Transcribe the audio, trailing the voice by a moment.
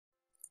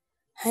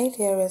Hi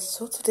there,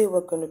 so today we're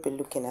going to be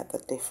looking at the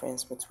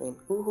difference between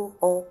Uhu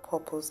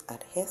all-purpose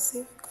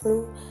adhesive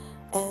glue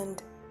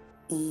and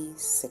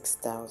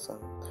E6000.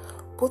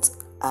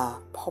 Both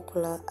are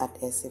popular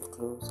adhesive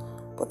glues,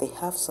 but they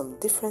have some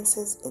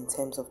differences in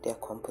terms of their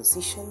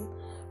composition,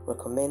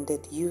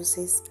 recommended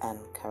uses, and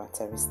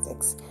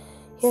characteristics.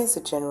 Here's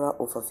a general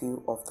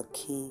overview of the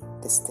key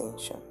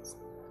distinctions.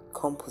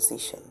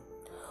 Composition.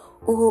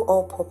 Uhu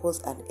all-purpose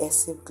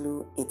adhesive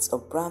glue is a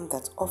brand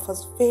that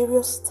offers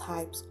various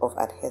types of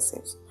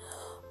adhesives,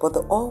 but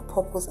the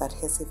all-purpose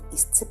adhesive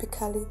is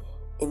typically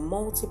a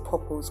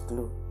multi-purpose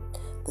glue.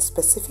 The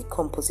specific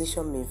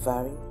composition may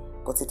vary,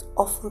 but it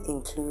often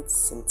includes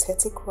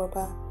synthetic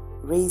rubber,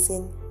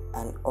 resin,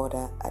 and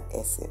other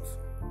adhesive.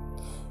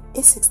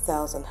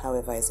 E6000,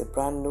 however, is a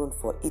brand known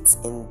for its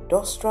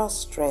industrial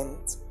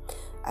strength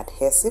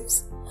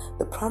adhesives.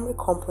 The primary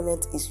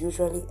component is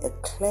usually a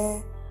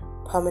clear,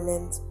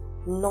 permanent,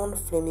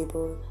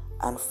 non-flammable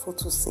and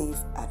photo-safe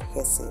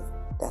adhesive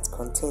that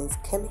contains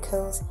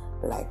chemicals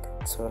like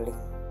toluene.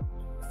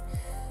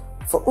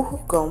 For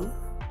Uhu gum,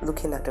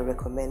 looking at the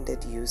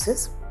recommended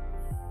uses,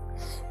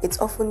 it's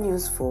often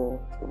used for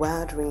a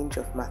wide range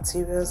of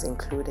materials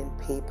including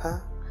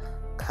paper,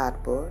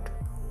 cardboard,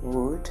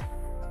 wood,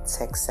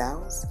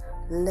 textiles,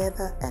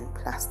 leather, and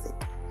plastic.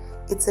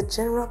 It's a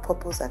general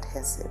purpose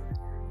adhesive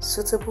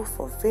suitable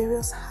for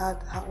various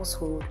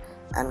household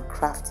and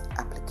craft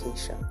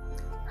applications.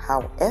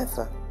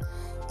 However,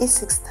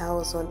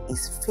 E6000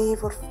 is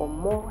favored for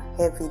more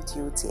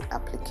heavy-duty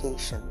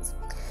applications.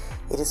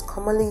 It is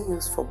commonly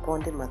used for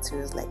bonding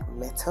materials like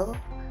metal,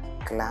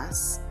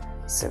 glass,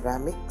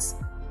 ceramics,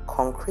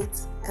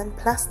 concrete, and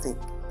plastic.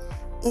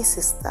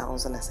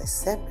 E6000, as I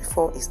said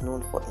before, is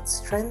known for its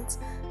strength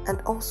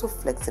and also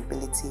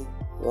flexibility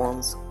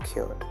once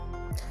cured.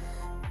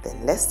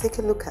 Then let's take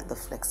a look at the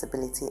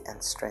flexibility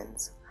and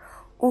strength.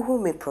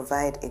 Uhu may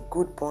provide a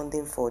good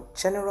bonding for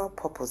general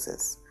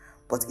purposes,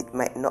 but it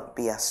might not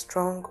be as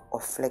strong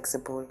or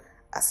flexible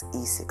as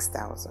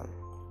E6000.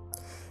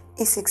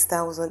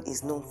 E6000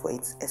 is known for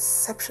its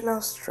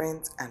exceptional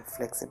strength and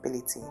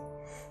flexibility.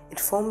 It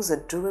forms a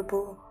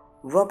durable,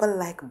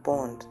 rubber-like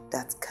bond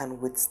that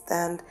can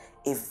withstand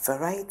a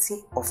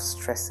variety of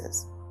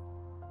stresses.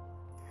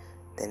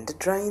 Then the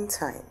drying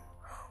time.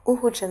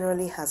 Uhu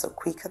generally has a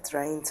quicker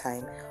drying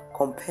time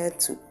compared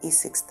to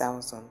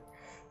E6000.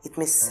 It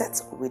may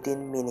set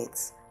within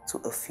minutes to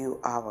a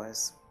few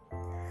hours.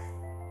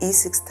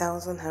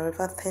 E6000,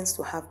 however, tends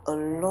to have a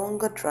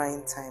longer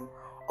drying time,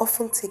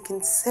 often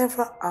taking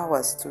several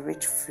hours to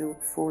reach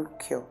full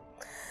cure.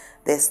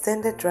 The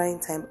extended drying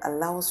time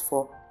allows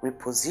for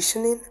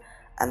repositioning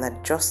and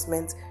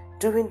adjustment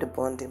during the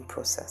bonding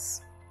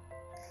process.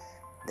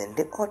 Then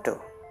the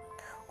odor.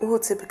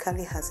 Uhu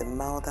typically has a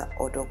milder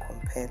odor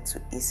compared to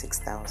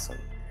E6000.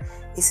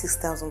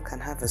 E6000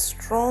 can have a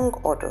strong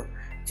odor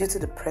due to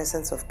the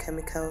presence of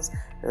chemicals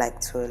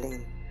like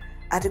toluene.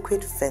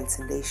 Adequate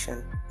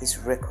ventilation is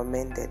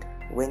recommended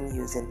when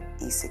using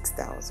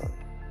E6000.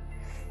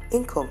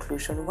 In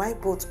conclusion, while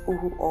both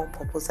Uhu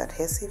all-purpose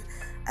adhesive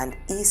and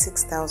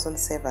E6000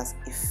 serve as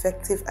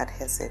effective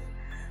adhesive,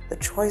 the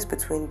choice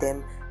between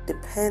them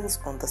depends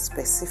on the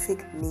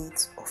specific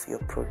needs of your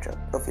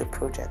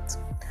project.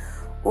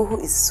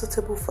 Uhu is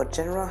suitable for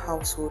general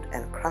household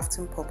and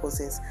crafting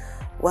purposes,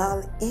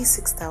 while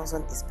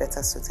E6000 is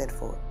better suited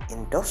for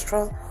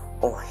industrial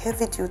or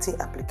heavy-duty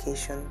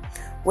application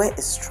where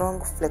a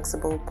strong,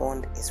 flexible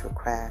bond is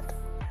required.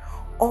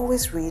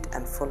 Always read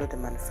and follow the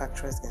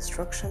manufacturer's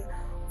instruction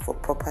for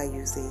proper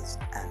usage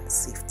and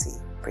safety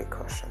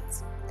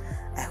precautions.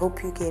 I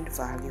hope you gained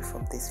value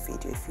from this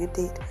video. If you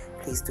did,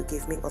 please do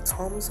give me a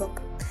thumbs up,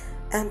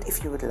 and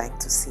if you would like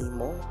to see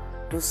more,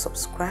 do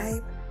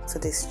subscribe to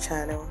this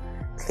channel.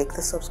 Click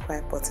the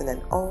subscribe button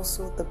and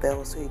also the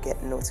bell so you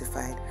get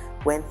notified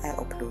when I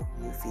upload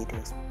new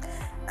videos.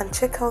 And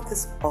check out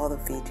this other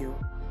video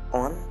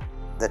on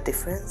the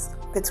difference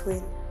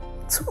between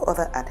two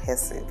other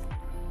adhesives.